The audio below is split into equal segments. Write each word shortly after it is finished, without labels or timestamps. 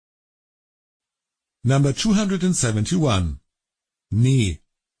Number 271. Nee.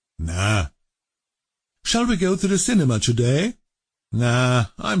 Nah. Shall we go to the cinema today? Nah,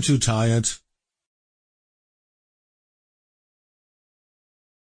 I'm too tired.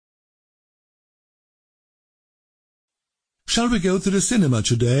 Shall we go to the cinema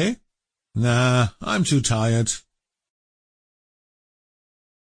today? Nah, I'm too tired.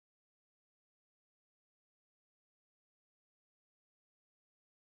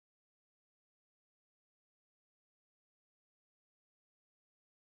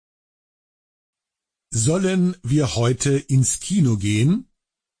 Sollen wir heute ins Kino gehen?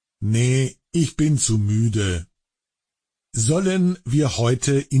 Nee, ich bin zu müde. Sollen wir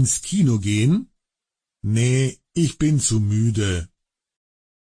heute ins Kino gehen? Nee, ich bin zu müde.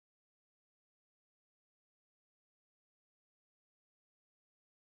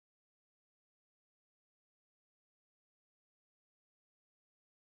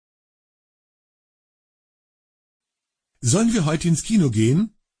 Sollen wir heute ins Kino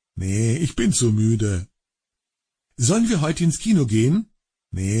gehen? Nee, ich bin zu müde. Sollen wir heute ins Kino gehen?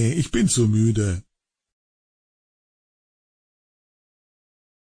 Nee, ich bin zu müde.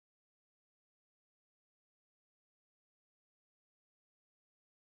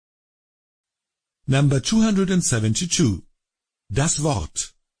 Number 272. Das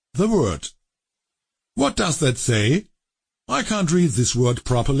Wort. The word. What does that say? I can't read this word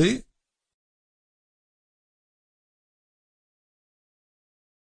properly.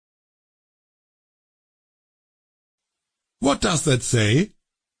 What does that say?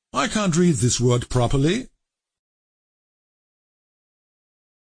 I can't read this word properly.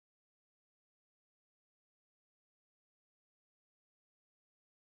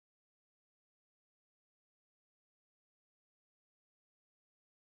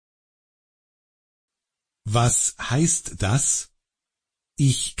 Was heißt das?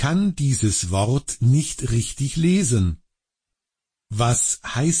 Ich kann dieses Wort nicht richtig lesen. Was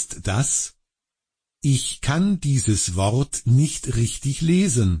heißt das? Ich kann dieses Wort nicht richtig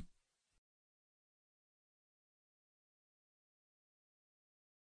lesen.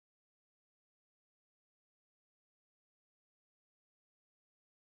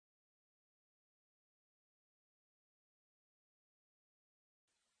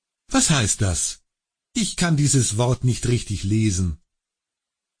 Was heißt das? Ich kann dieses Wort nicht richtig lesen.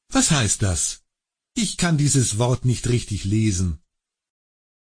 Was heißt das? Ich kann dieses Wort nicht richtig lesen.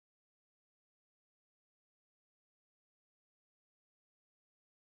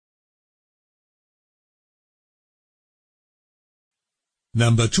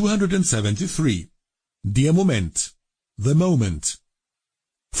 Number 273. Der Moment. The moment.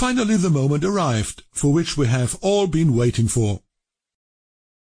 Finally the moment arrived, for which we have all been waiting for.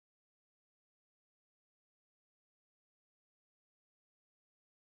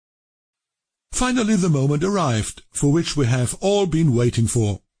 Finally the moment arrived, for which we have all been waiting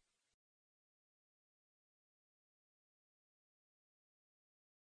for.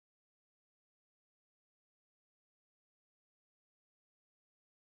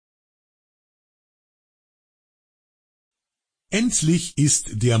 Endlich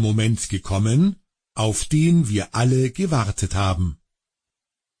ist der Moment gekommen, auf den wir alle gewartet haben.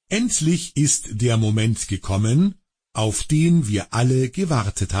 Endlich ist der Moment gekommen, auf den wir alle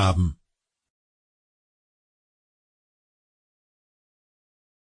gewartet haben.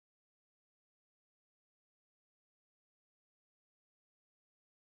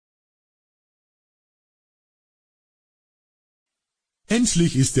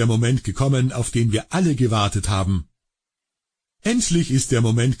 Endlich ist der Moment gekommen, auf den wir alle gewartet haben. Endlich ist der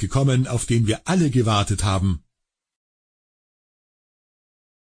Moment gekommen, auf den wir alle gewartet haben.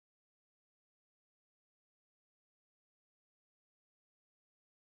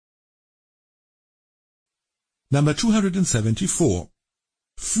 Number 274.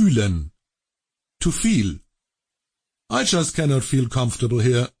 Fühlen. To feel. I just cannot feel comfortable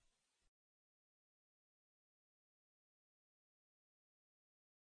here.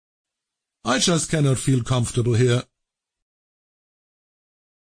 I just cannot feel comfortable here.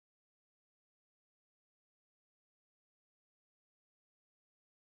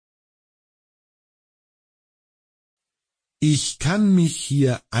 Ich kann mich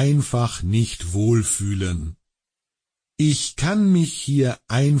hier einfach nicht wohlfühlen. Ich kann mich hier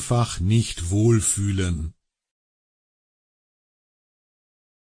einfach nicht wohlfühlen.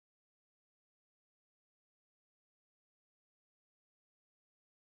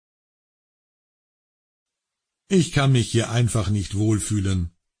 Ich kann mich hier einfach nicht wohlfühlen.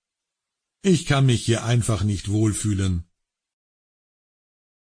 Ich kann mich hier einfach nicht wohlfühlen.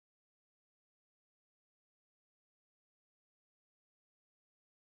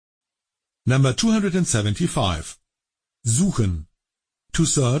 Number 275. Suchen. To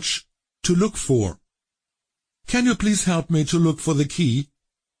search, to look for. Can you please help me to look for the key?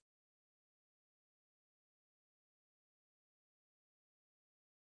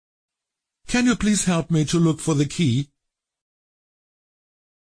 Can you please help me to look for the key?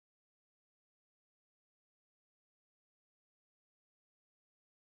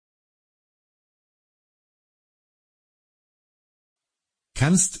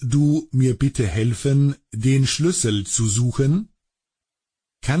 Kannst du mir bitte helfen, den Schlüssel zu suchen?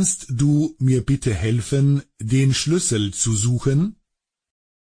 Kannst du mir bitte helfen, den Schlüssel zu suchen?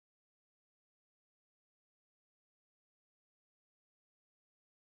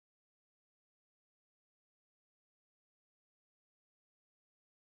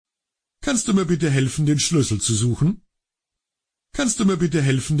 Kannst du mir bitte helfen, den Schlüssel zu suchen? Kannst du mir bitte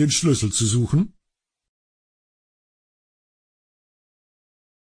helfen, den Schlüssel zu suchen?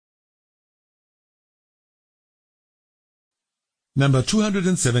 Number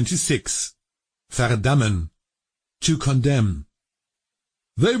 276. Verdammen. To condemn.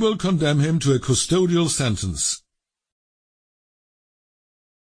 They will condemn him to a custodial sentence.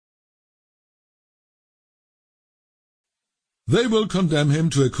 They will condemn him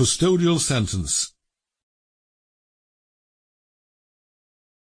to a custodial sentence.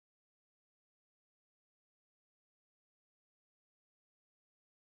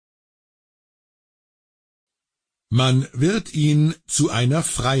 Man wird ihn zu einer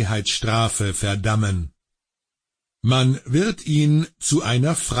Freiheitsstrafe verdammen. Man wird ihn zu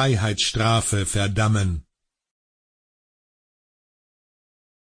einer Freiheitsstrafe verdammen.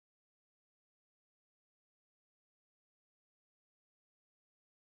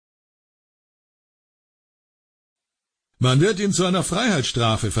 Man wird ihn zu einer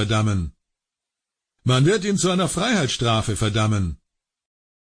Freiheitsstrafe verdammen. Man wird ihn zu einer Freiheitsstrafe verdammen.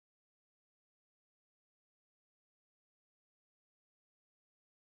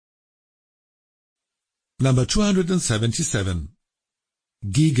 Number 277.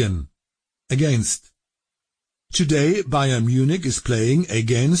 Gegen. Against. Today Bayern Munich is playing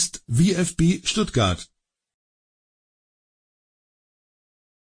against VfB Stuttgart.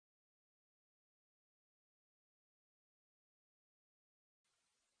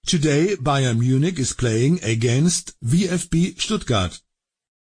 Today Bayern Munich is playing against VfB Stuttgart.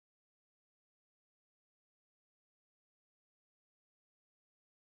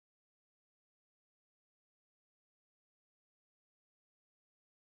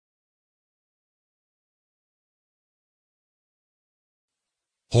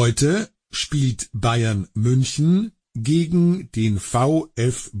 Heute spielt Bayern München gegen den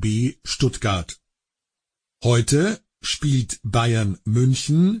VfB Stuttgart. Heute spielt Bayern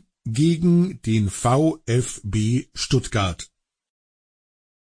München gegen den VfB Stuttgart.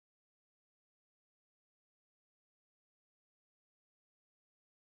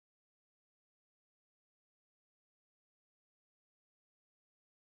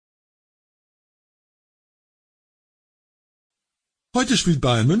 Heute spielt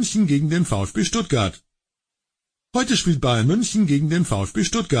Bayern München gegen den VfB Stuttgart. Heute spielt Bayern München gegen den VfB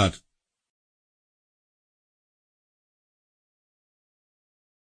Stuttgart.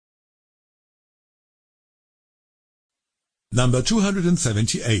 Number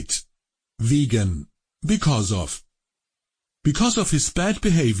 278. Wegen. Because of. Because of his bad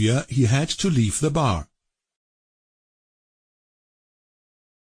behavior, he had to leave the bar.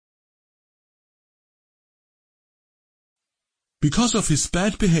 Because of his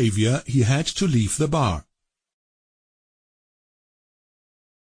bad behavior, he had to leave the bar.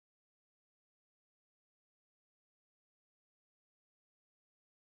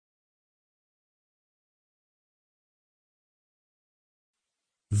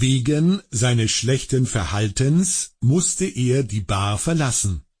 Wegen seines schlechten Verhaltens musste er die Bar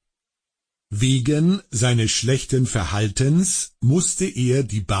verlassen. Wegen seines schlechten Verhaltens musste er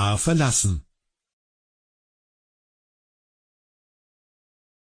die Bar verlassen.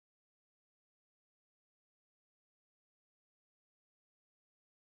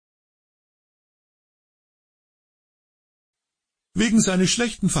 Wegen seines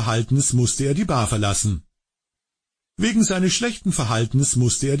schlechten Verhaltens musste er die Bar verlassen. Wegen seines schlechten Verhaltens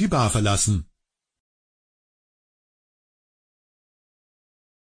musste er die Bar verlassen.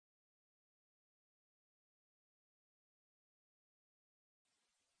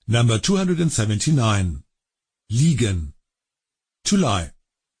 Number 279. Liegen. To lie.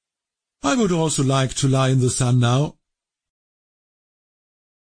 I would also like to lie in the sun now.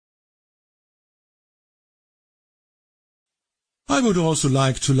 I would also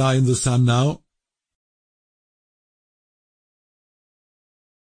like to lie in the sun now.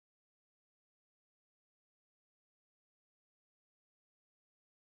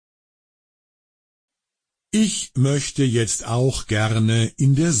 Ich möchte jetzt auch gerne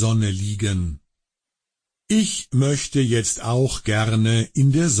in der Sonne liegen. Ich möchte jetzt auch gerne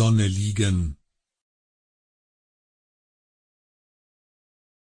in der Sonne liegen.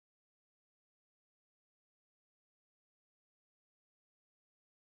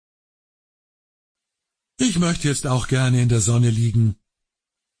 Ich möchte jetzt auch gerne in der Sonne liegen.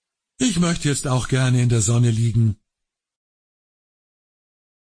 Ich möchte jetzt auch gerne in der Sonne liegen.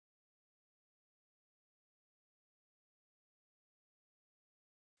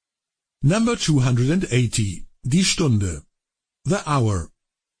 Number 280. Die Stunde. The hour.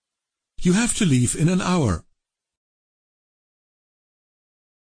 You have to leave in an hour.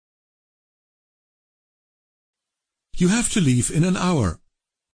 You have to leave in an hour.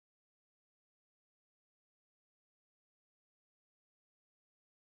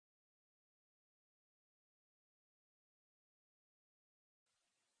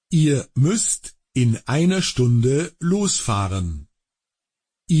 Ihr müsst in einer Stunde losfahren.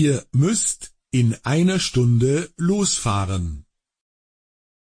 Ihr müsst in einer Stunde losfahren.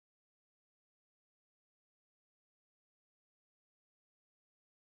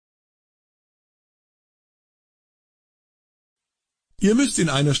 Ihr müsst in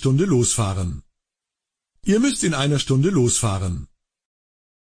einer Stunde losfahren. Ihr müsst in einer Stunde losfahren.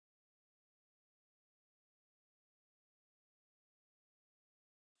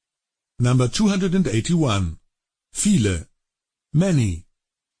 Number 281. Viele. Many.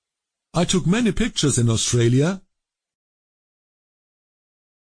 I took many pictures in Australia.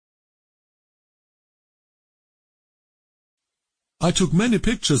 I took many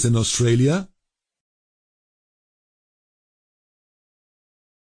pictures in Australia.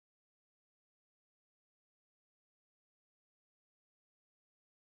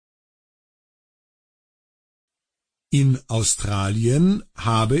 In Australien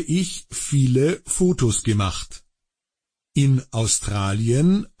habe ich viele Fotos gemacht. In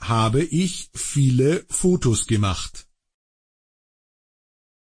Australien habe ich viele Fotos gemacht.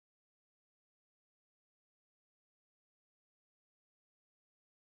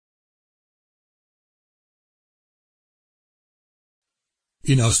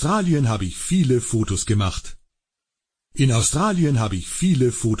 In Australien habe ich viele Fotos gemacht. In Australien habe ich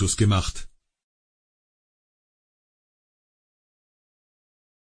viele Fotos gemacht.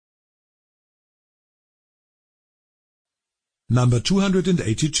 Number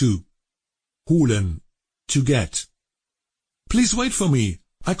 282. Holen. To get. Please wait for me.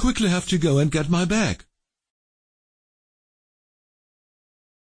 I quickly have to go and get my bag.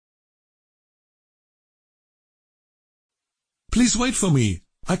 Please wait for me.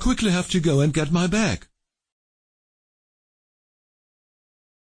 I quickly have to go and get my bag.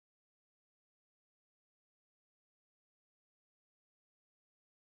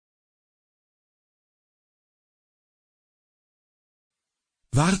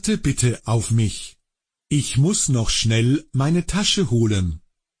 Warte bitte auf mich. Ich muss noch schnell meine Tasche holen.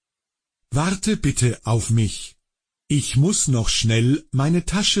 Warte bitte auf mich. Ich muss noch schnell meine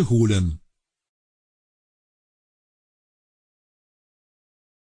Tasche holen.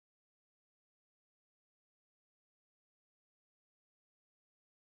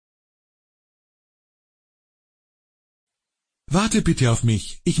 Warte bitte auf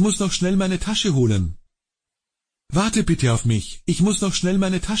mich. Ich muss noch schnell meine Tasche holen. Warte bitte auf mich. Ich muss noch schnell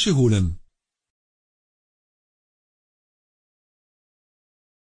meine Tasche holen.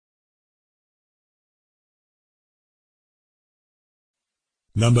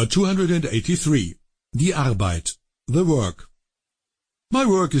 Number 283. Die Arbeit. The work. My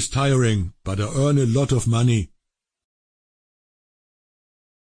work is tiring, but I earn a lot of money.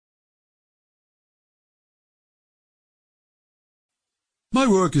 My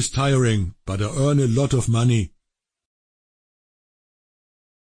work is tiring, but I earn a lot of money.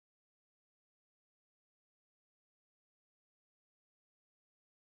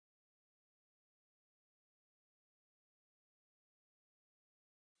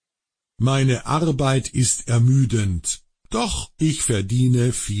 Meine Arbeit ist ermüdend, doch ich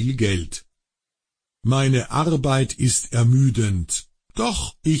verdiene viel Geld. Meine Arbeit ist ermüdend,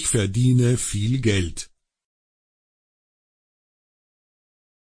 doch ich verdiene viel Geld.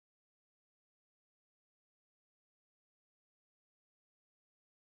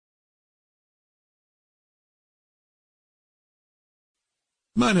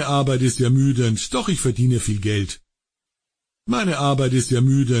 Meine Arbeit ist ermüdend, doch ich verdiene viel Geld. Meine Arbeit ist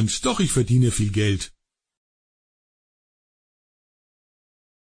ermüdend, doch ich verdiene viel Geld.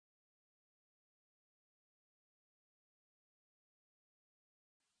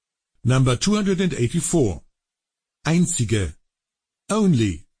 Number 284. Einzige.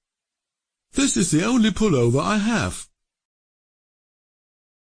 Only. This is the only pullover I have.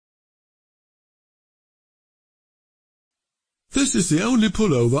 This is the only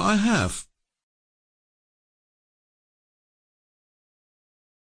pullover I have.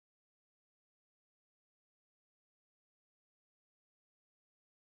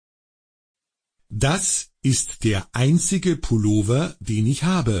 Das ist der einzige Pullover, den ich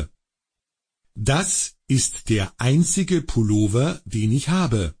habe. Das ist der einzige Pullover, den ich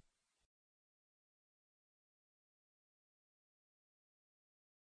habe.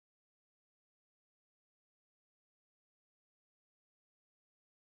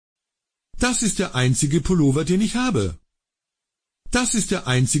 Das ist der einzige Pullover, den ich habe. Das ist der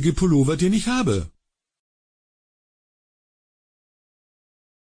einzige Pullover, den ich habe.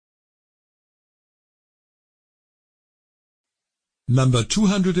 Number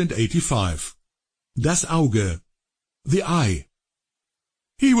 285. Das Auge. The eye.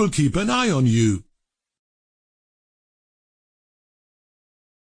 He will keep an eye on you.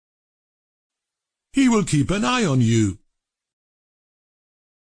 He will keep an eye on you.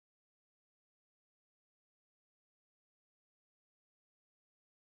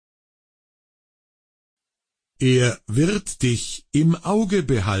 Er wird dich im Auge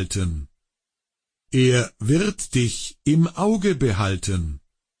behalten. Er wird dich im Auge behalten.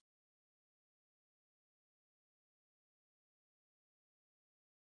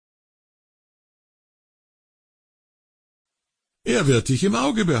 Er wird dich im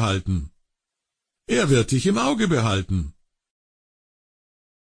Auge behalten. Er wird dich im Auge behalten.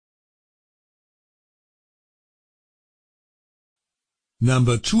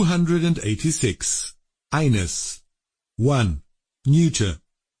 Number 286. Eines. One. Neuter.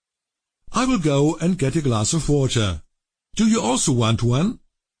 I will go and get a glass of water. Do you also want one?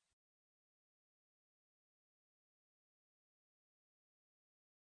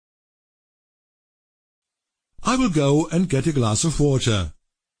 I will go and get a glass of water.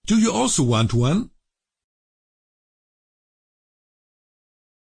 Do you also want one?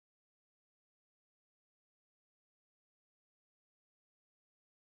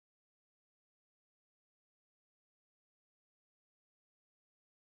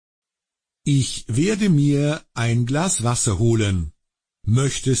 Ich werde mir ein Glas Wasser holen.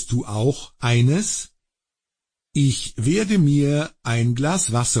 Möchtest du auch eines? Ich werde mir ein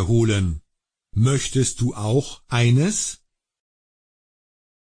Glas Wasser holen. Möchtest du auch eines?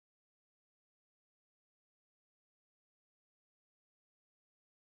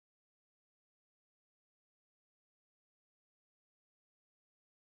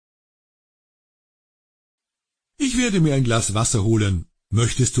 Ich werde mir ein Glas Wasser holen.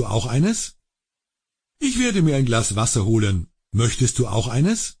 Möchtest du auch eines? Ich werde mir ein Glas Wasser holen. Möchtest du auch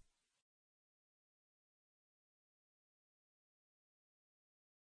eines?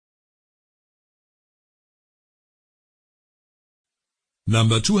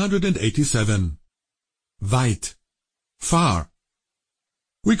 Number 287. Weit. Far.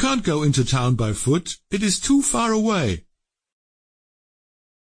 We can't go into town by foot. It is too far away.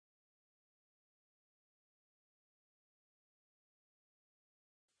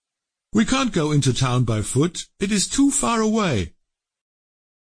 We can't go into town by foot. It is too far away.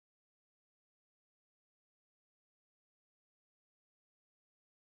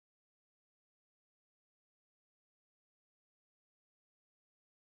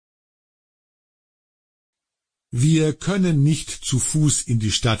 Wir können nicht zu Fuß in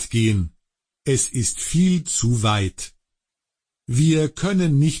die Stadt gehen. Es ist viel zu weit. Wir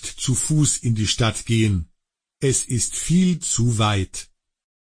können nicht zu Fuß in die Stadt gehen. Es ist viel zu weit.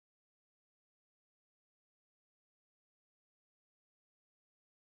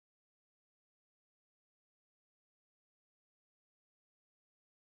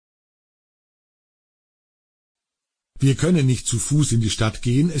 Wir können nicht zu Fuß in die Stadt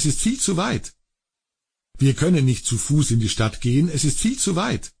gehen, es ist viel zu weit. Wir können nicht zu Fuß in die Stadt gehen, es ist viel zu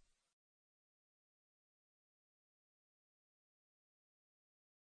weit.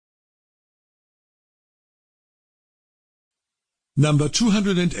 Number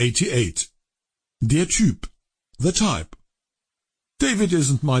 288. Der Typ. The type. David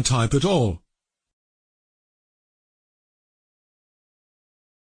isn't my type at all.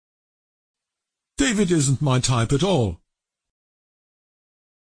 David isn't my type at all.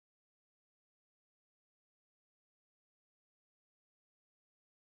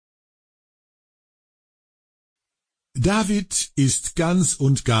 David ist ganz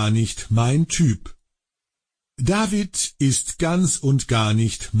und gar nicht mein Typ. David ist ganz und gar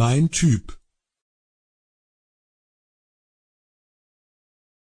nicht mein Typ.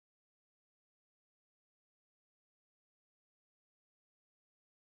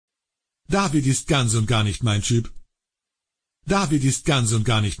 David ist ganz und gar nicht mein Typ. David ist ganz und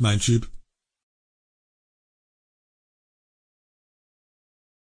gar nicht mein Typ.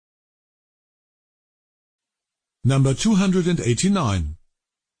 Number 289.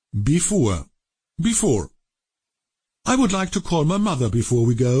 Before. Before. I would like to call my mother before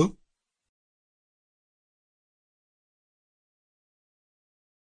we go.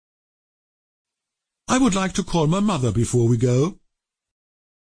 I would like to call my mother before we go.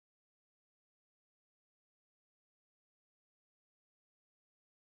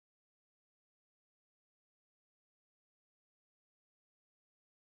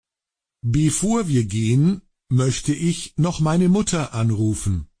 Bevor wir gehen, möchte ich noch meine Mutter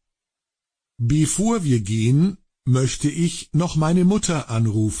anrufen. Bevor wir gehen, möchte ich noch meine Mutter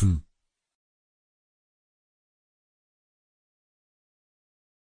anrufen.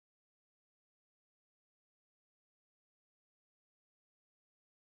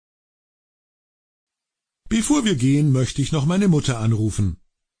 Bevor wir gehen, möchte ich noch meine Mutter anrufen.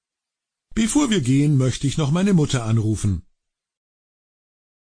 Bevor wir gehen, möchte ich noch meine Mutter anrufen.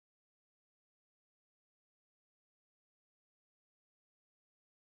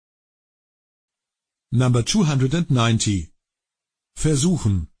 Number 290.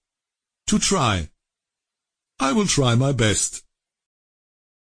 Versuchen. To try. I will try my best.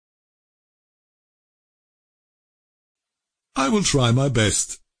 I will try my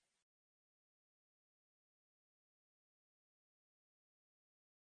best.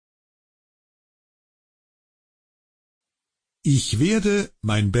 Ich werde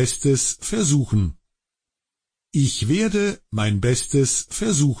mein Bestes versuchen. Ich werde mein Bestes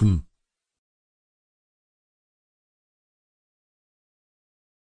versuchen.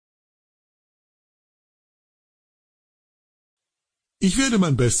 Ich werde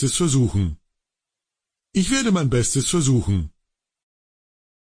mein Bestes versuchen. Ich werde mein Bestes versuchen.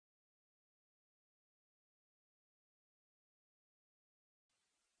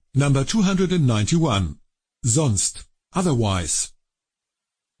 Number 291. Sonst. Otherwise.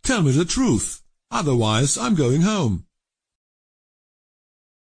 Tell me the truth. Otherwise I'm going home.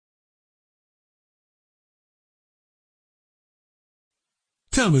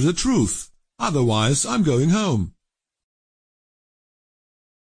 Tell me the truth. Otherwise I'm going home.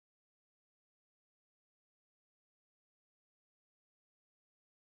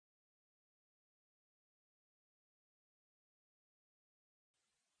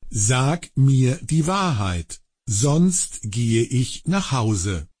 Sag mir die Wahrheit, sonst gehe ich nach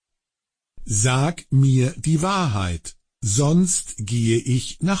Hause. Sag mir die Wahrheit, sonst gehe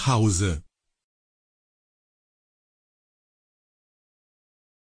ich nach Hause.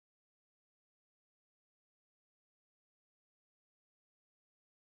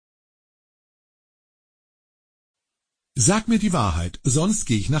 Sag mir die Wahrheit, sonst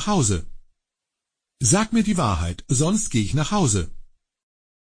gehe ich nach Hause. Sag mir die Wahrheit, sonst gehe ich nach Hause.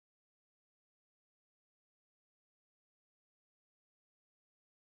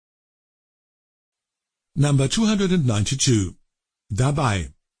 Number 292.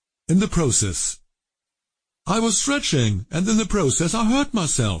 Dabei. In the process. I was stretching, and in the process I hurt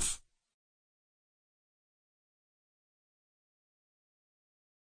myself.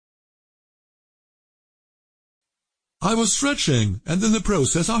 I was stretching, and in the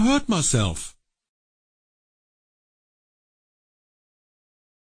process I hurt myself.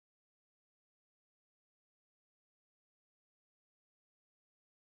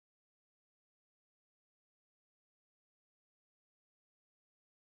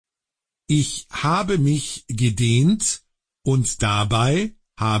 Ich habe mich gedehnt, und dabei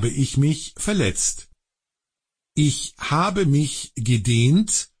habe ich mich verletzt. Ich habe mich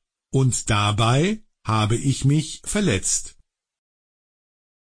gedehnt, und dabei habe ich mich verletzt.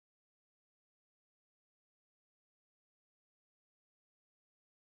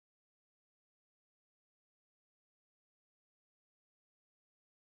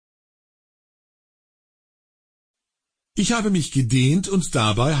 Ich habe mich gedehnt und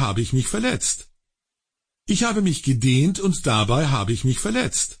dabei habe ich mich verletzt. Ich habe mich gedehnt und dabei habe ich mich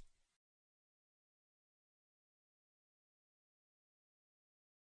verletzt.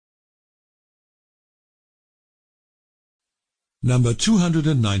 Number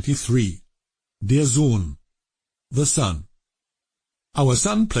 293. Der Sohn. The son. Our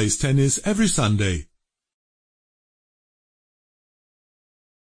son plays tennis every Sunday.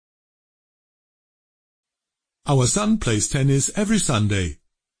 Our son plays tennis every Sunday.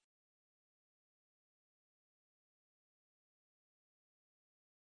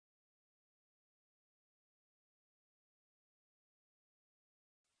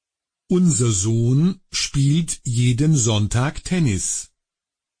 Unser Sohn spielt jeden Sonntag Tennis.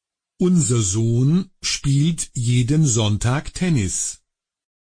 Unser Sohn spielt jeden Sonntag Tennis.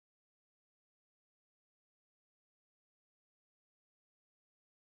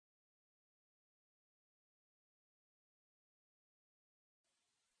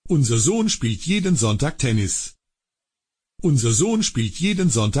 Unser Sohn spielt jeden Sonntag Tennis. Unser Sohn spielt jeden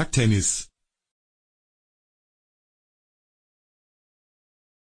Sonntag Tennis.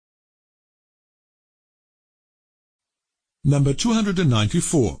 Number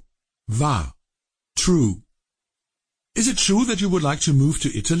 294. Wahr. True. Is it true that you would like to move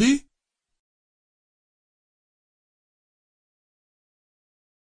to Italy?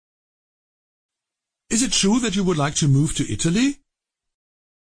 Is it true that you would like to move to Italy?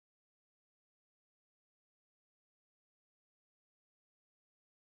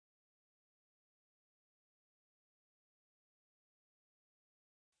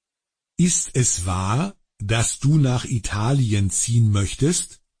 Ist es wahr, dass du nach Italien ziehen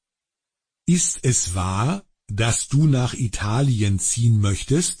möchtest? Ist es wahr, dass du nach Italien ziehen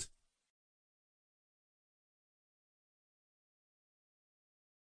möchtest?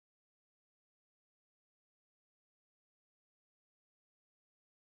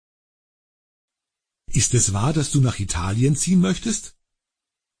 Ist es wahr, dass du nach Italien ziehen möchtest?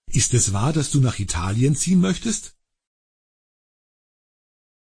 Ist es wahr, dass du nach Italien ziehen möchtest?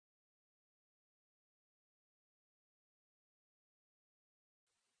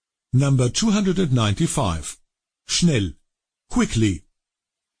 Number 295. Schnell. Quickly.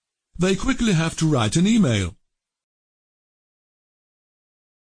 They quickly have to write an email.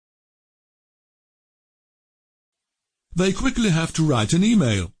 They quickly have to write an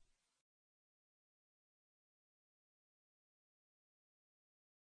email.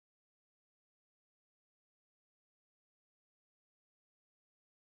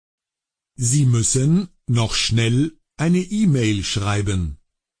 Sie müssen noch schnell eine E-Mail schreiben.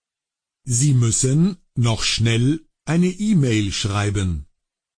 Sie müssen noch schnell eine E-Mail schreiben.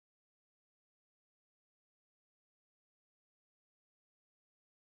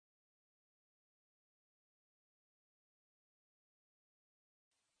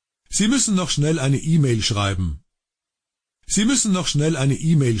 Sie müssen noch schnell eine E-Mail schreiben. Sie müssen noch schnell eine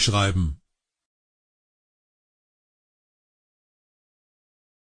E-Mail schreiben.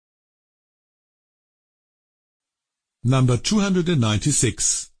 Number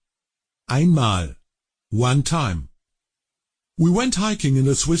 296. Einmal. One time. We went hiking in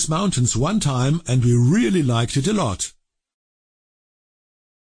the Swiss mountains one time and we really liked it a lot.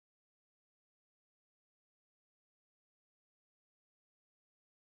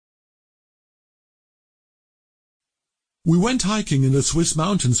 We went hiking in the Swiss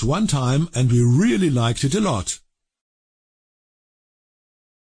mountains one time and we really liked it a lot.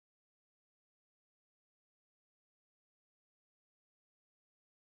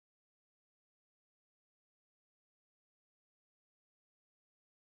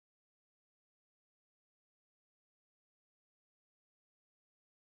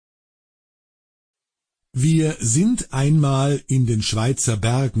 Wir sind einmal in den Schweizer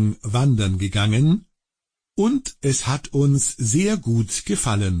Bergen wandern gegangen, und es hat uns sehr gut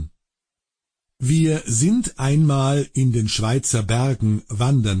gefallen. Wir sind einmal in den Schweizer Bergen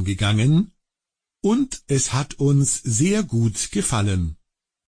wandern gegangen, und es hat uns sehr gut gefallen.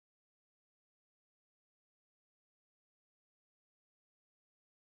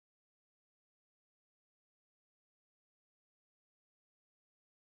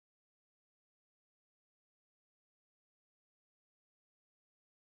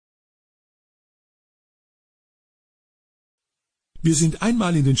 Wir sind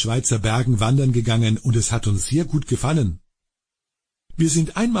einmal in den Schweizer Bergen wandern gegangen und es hat uns sehr gut gefallen. Wir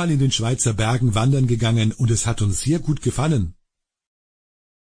sind einmal in den Schweizer Bergen wandern gegangen und es hat uns sehr gut gefallen.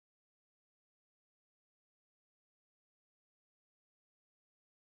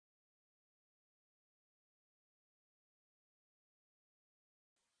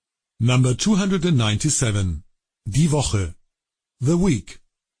 Number 297. Die Woche. The week.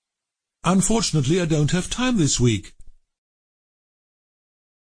 Unfortunately, I don't have time this week.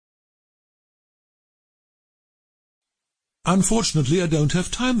 Unfortunately, I don't have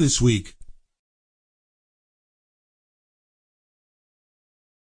time this week.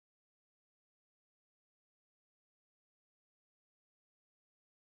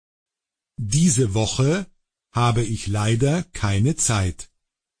 Diese Woche habe ich leider keine Zeit.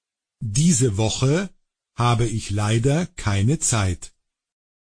 Diese Woche habe ich leider keine Zeit.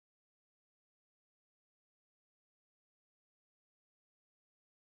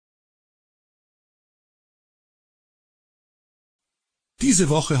 Diese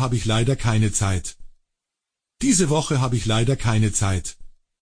Woche habe ich leider keine Zeit. Diese Woche habe ich leider keine Zeit.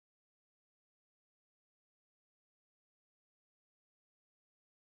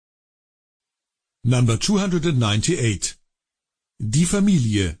 Number 298. Die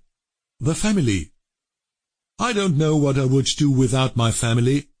Familie. The family. I don't know what I would do without my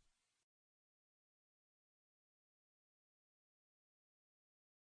family.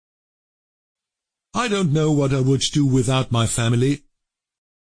 I don't know what I would do without my family.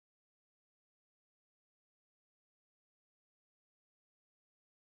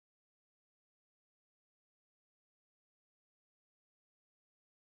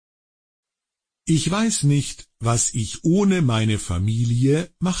 Ich weiß nicht, was ich ohne meine Familie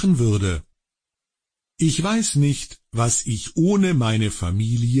machen würde. Ich weiß nicht, was ich ohne meine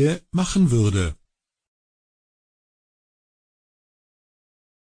Familie machen würde.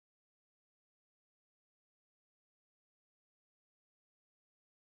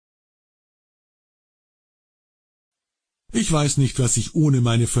 Ich weiß nicht, was ich ohne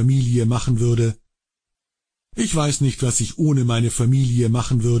meine Familie machen würde. Ich weiß nicht, was ich ohne meine Familie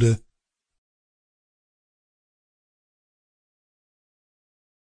machen würde.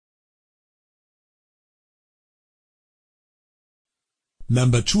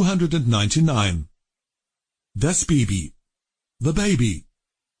 Number 299. Das Baby. The baby.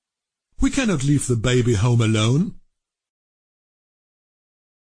 We cannot leave the baby home alone.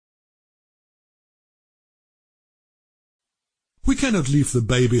 We cannot leave the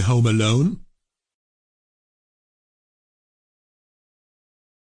baby home alone.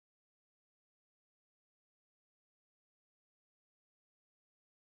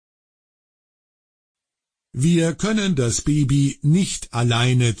 Wir können das Baby nicht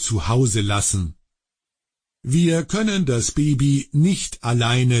alleine zu Hause lassen. Wir können das Baby nicht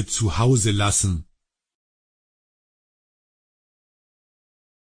alleine zu Hause lassen.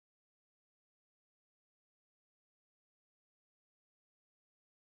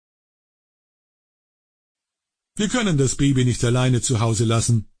 Wir können das Baby nicht alleine zu Hause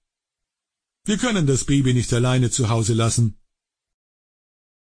lassen. Wir können das Baby nicht alleine zu Hause lassen.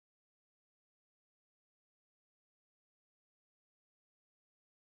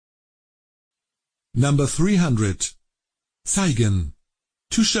 Number 300. Zeigen.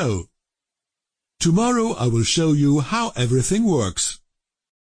 To show. Tomorrow I will show you how everything works.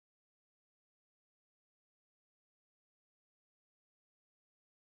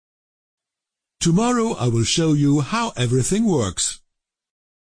 Tomorrow I will show you how everything works.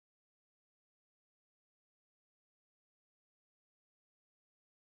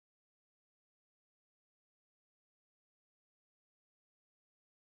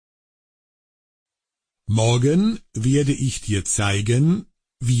 Morgen werde ich dir zeigen,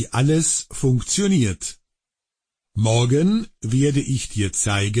 wie alles funktioniert. Morgen werde ich dir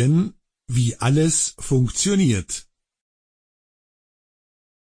zeigen, wie alles funktioniert.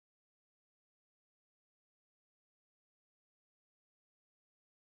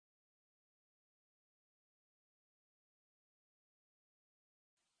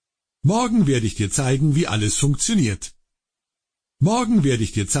 Morgen werde ich dir zeigen, wie alles funktioniert. Morgen werde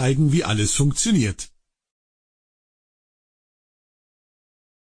ich dir zeigen, wie alles funktioniert.